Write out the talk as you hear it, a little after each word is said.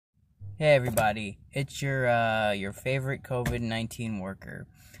Hey everybody, it's your favorite COVID-19 worker.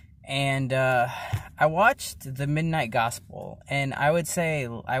 And I watched the Midnight Gospel, and I would say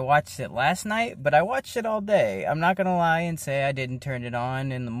I watched it last night, but I watched it all day. I'm not gonna lie and say I didn't turn it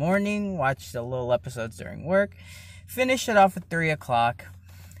on in the morning, watched the little episodes during work, finished it off at 3 o'clock,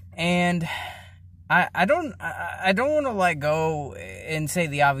 and I don't want to like go and say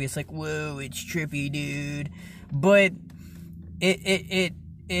the obvious, like, whoa, it's trippy, dude, but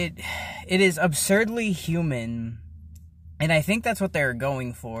it is absurdly human, and I think that's what they're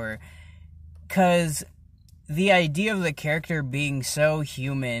going for, because the idea of the character being so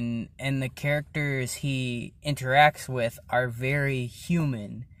human and the characters he interacts with are very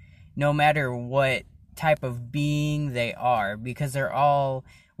human, no matter what type of being they are, because they're all,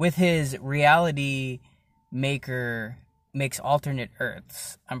 with his reality maker, makes alternate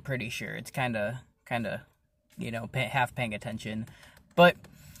Earths. I'm pretty sure it's kind of, half paying attention, but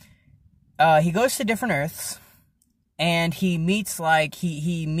he goes to different Earths, and he meets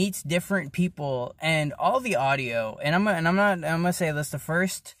he meets different people, and all the audio. And I'm gonna say this: the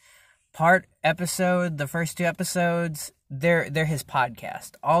first the first two episodes, they're his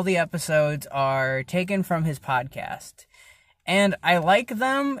podcast. All the episodes are taken from his podcast, and I like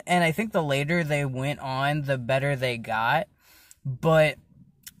them. And I think the later they went on, the better they got. But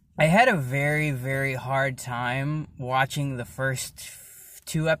I had a very, very hard time watching the first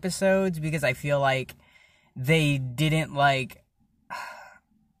two episodes because I feel like they didn't I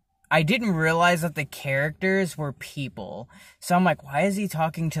didn't realize that the characters were people. So I'm like, why is he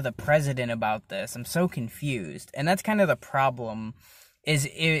talking to the president about this? I'm so confused. And that's kind of the problem, is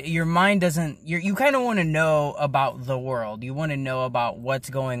your mind doesn't, you kind of want to know about the world. You want to know about what's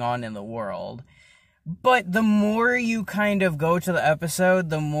going on in the world. But the more you kind of go to the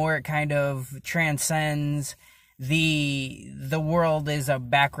episode, the more it kind of transcends the world is a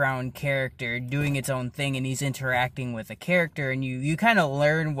background character doing its own thing, and he's interacting with a character, and you kind of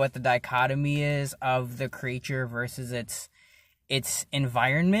learn what the dichotomy is of the creature versus its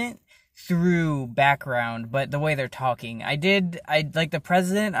environment through background. But the way they're talking, I like the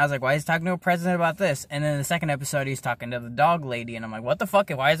president. I was like, why is he talking to a president about this? And then the second episode, he's talking to the dog lady, and I'm like, what the fuck?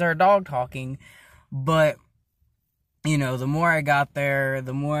 Why is there a dog talking? But the more I got there,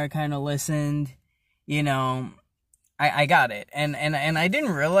 the more I kind of listened. I got it, and I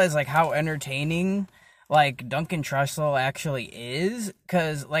didn't realize how entertaining Duncan Trussle actually is,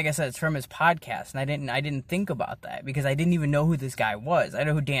 because like I said, it's from his podcast, and I didn't think about that because I didn't even know who this guy was. I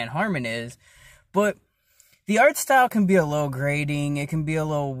know who Dan Harmon is, but the art style can be a little grating, it can be a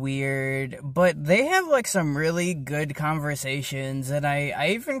little weird, but they have some really good conversations, and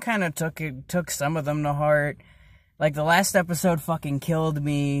I even kind of took some of them to heart. The last episode fucking killed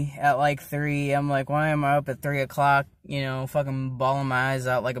me at 3. I'm like, why am I up at 3 o'clock? Fucking bawling my eyes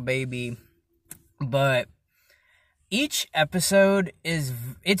out like a baby. But each episode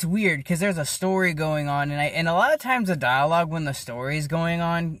it's weird because there's a story going on, and a lot of times the dialogue when the story is going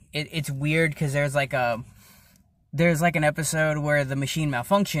on, it's weird because there's an episode where the machine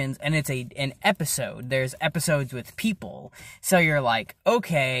malfunctions, and it's an episode. There's episodes with people. So you're like,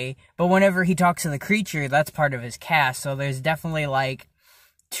 okay, but whenever he talks to the creature, that's part of his cast. So there's definitely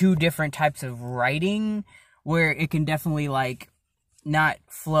two different types of writing where it can definitely not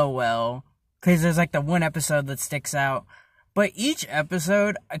flow well. Cause there's the one episode that sticks out. But each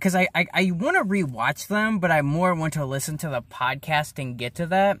episode, cause I want to rewatch them, but I more want to listen to the podcast and get to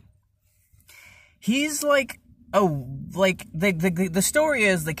that. He's the story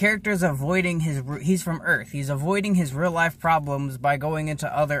is the character's avoiding he's from Earth. He's avoiding his real life problems by going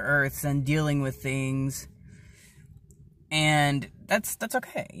into other Earths and dealing with things. And that's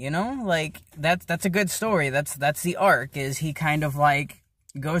okay, that's a good story. That's the arc, is he kind of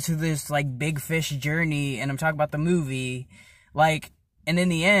goes through this big fish journey, and I'm talking about the movie, and in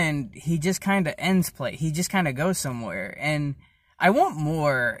the end, he just kind of he just kind of goes somewhere, and I want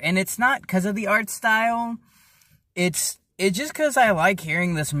more, and it's not because of the art style. It's just because I like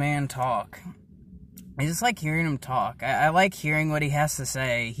hearing this man talk. I just like hearing him talk. I like hearing what he has to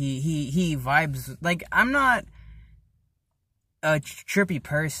say. He vibes. I'm not a trippy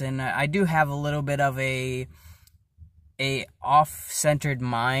person. I do have a little bit of a off-centered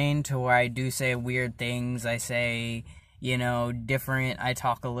mind to where I do say weird things. I say, different. I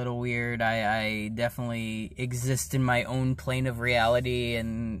talk a little weird. I definitely exist in my own plane of reality,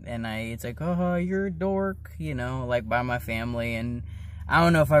 and it's oh, you're a dork, by my family, and I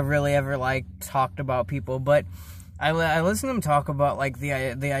don't know if I've really ever talked about people, but I listen to them talk about the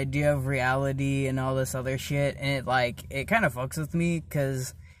idea of reality and all this other shit, and it kind of fucks with me,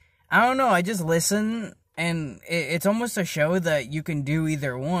 because I don't know, I just listen and it's almost a show that you can do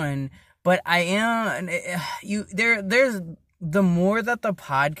either one. But there's the more that the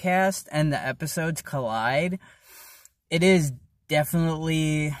podcast and the episodes collide, it is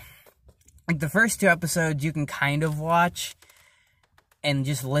definitely like the first 2 episodes you can kind of watch and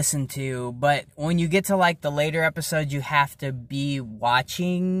just listen to, but when you get to like the later episodes, you have to be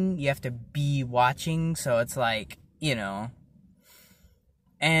watching, so it's like, and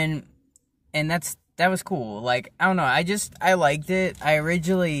that was cool. Like, I don't know, I liked it. I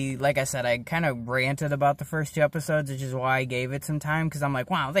originally, like I said, I kind of ranted about the first 2 episodes, which is why I gave it some time, because I'm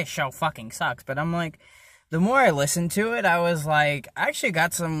like, wow, this show fucking sucks. But I'm like, the more I listened to it, I was like, I actually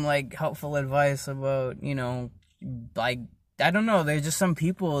got some, like, helpful advice about, like, I don't know, there's just some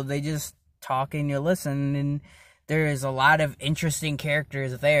people, they just talk and you listen, and there is a lot of interesting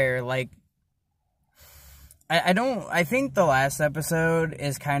characters there. Like, I think the last episode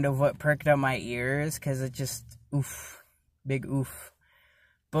is kind of what perked up my ears, because it just, big oof.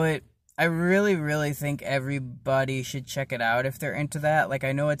 But I really, really think everybody should check it out if they're into that. Like,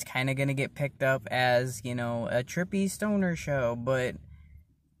 I know it's kind of going to get picked up as, a trippy stoner show, but,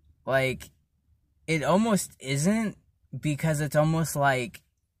 like, it almost isn't, because it's almost like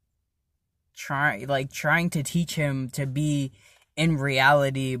trying to teach him to be in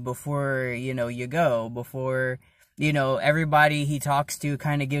reality before, before, everybody he talks to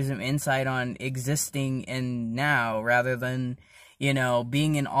kind of gives him insight on existing in now, rather than,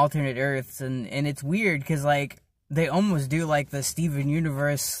 being in alternate Earths. And it's weird, because, like, they almost do, like, the Steven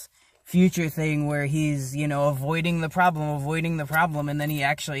Universe future thing where he's, avoiding the problem, and then he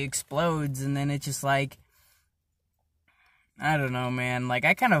actually explodes, and then it's just like, I don't know, man. Like,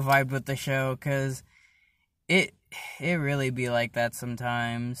 I kind of vibed with the show, because it really be like that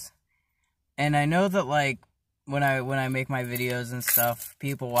sometimes. And I know that, like, when I make my videos and stuff,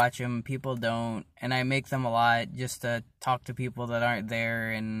 people watch them, people don't. And I make them a lot just to talk to people that aren't there.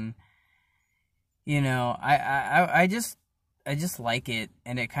 And, I just like it.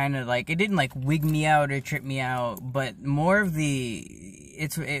 And it kind of, like, it didn't, like, wig me out or trip me out. But more of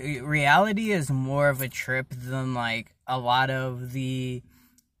reality is more of a trip than, like, a lot of the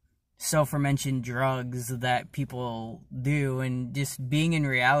self-mentioned drugs that people do. And just being in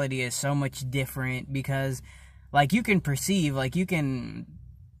reality is so much different, because, like, you can perceive, like, you can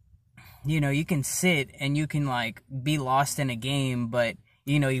sit and you can, like, be lost in a game, but,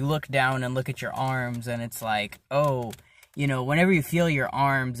 you look down and look at your arms, and it's like, oh, whenever you feel your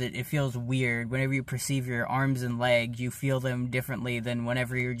arms, it feels weird. Whenever you perceive your arms and legs, you feel them differently than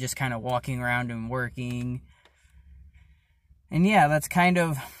whenever you're just kind of walking around and working. And yeah, that's kind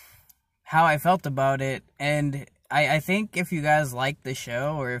of how I felt about it. And I think if you guys like the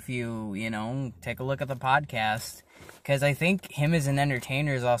show, or if you, take a look at the podcast, because I think him as an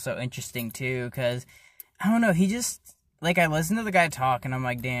entertainer is also interesting too, because, I don't know, he just, like, I listen to the guy talk, and I'm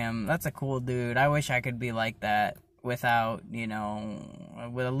like, damn, that's a cool dude. I wish I could be like that without,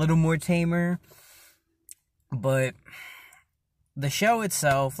 with a little more tamer. But the show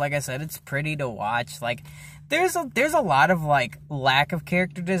itself, like I said, it's pretty to watch. Like, there's a lot of, like, lack of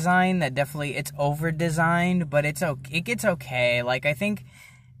character design that definitely, it's over-designed, but it gets okay. Like, I think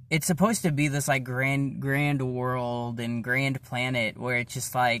it's supposed to be this, like, grand world and grand planet where it's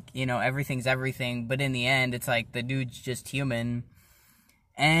just, like, everything's everything, but in the end, it's like, the dude's just human.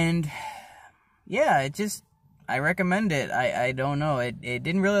 And, yeah, I recommend it. I don't know, it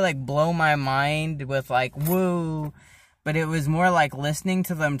didn't really, like, blow my mind with, like, whoa, but it was more like listening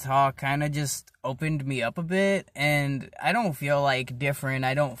to them talk kind of just opened me up a bit, and I don't feel, like, different.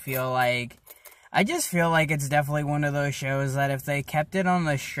 I just feel like it's definitely one of those shows that if they kept it on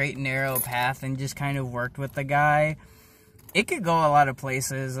the straight and narrow path and just kind of worked with the guy, it could go a lot of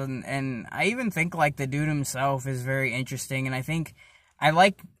places. And I even think, like, the dude himself is very interesting, and I think I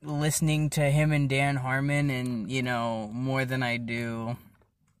like listening to him and Dan Harmon, and, more than I do.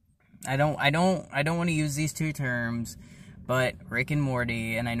 I don't want to use these two terms, but Rick and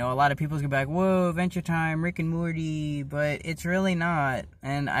Morty, and I know a lot of people's gonna be like, whoa, Adventure Time, Rick and Morty, but it's really not.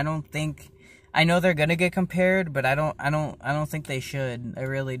 And I know they're gonna get compared, but I don't think they should. I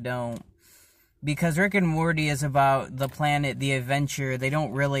really don't. Because Rick and Morty is about the planet, the adventure. They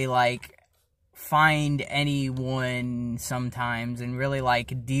don't really, like, find anyone sometimes and really,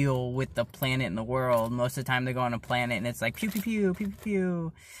 like, deal with the planet and the world. Most of the time they go on a planet and it's like pew pew pew pew pew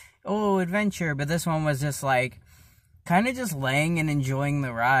pew, oh, adventure. But this one was just, like, kind of just laying and enjoying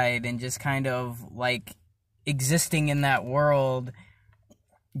the ride and just kind of, like, existing in that world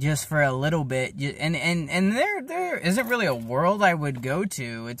just for a little bit. And there isn't really a world I would go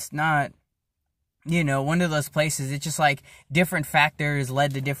to. It's not, one of those places. It's just, like, different factors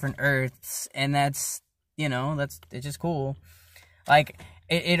led to different Earths, and that's, it's just cool. Like,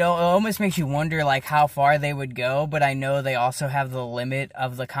 it almost makes you wonder, like, how far they would go, but I know they also have the limit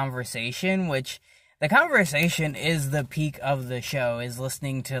of the conversation, which the conversation is the peak of the show, is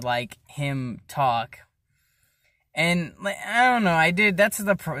listening to, like, him talk. And, like, I don't know, that's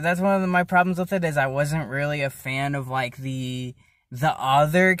one of my problems with it, is I wasn't really a fan of, like, the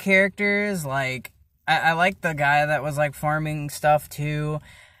other characters. Like, I like the guy that was, like, farming stuff, too.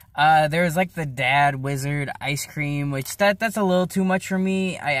 There was, like, the dad wizard ice cream, which that's a little too much for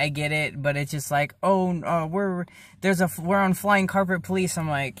me. I get it, but it's just like, we're on flying carpet police. I'm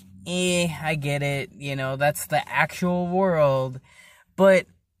like, I get it. That's the actual world. But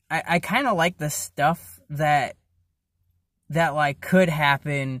I kind of like the stuff that like could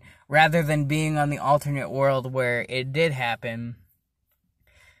happen rather than being on the alternate world where it did happen.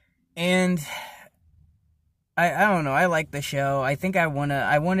 And I don't know, I like the show. I think I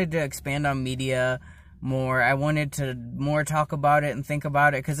wanted to expand on media more. I wanted to more talk about it and think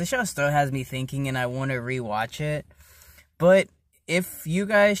about it, because the show still has me thinking and I want to rewatch it. But if you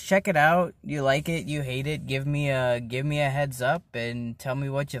guys check it out, you like it, you hate it, give me a heads up and tell me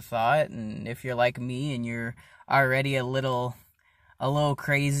what you thought. And if you're like me and you're already a little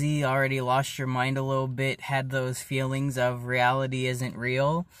crazy, already lost your mind a little bit, had those feelings of reality isn't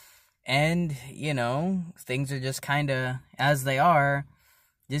real, and, things are just kind of as they are,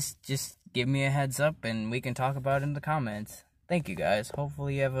 just give me a heads up and we can talk about it in the comments. Thank you guys.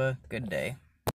 Hopefully you have a good day.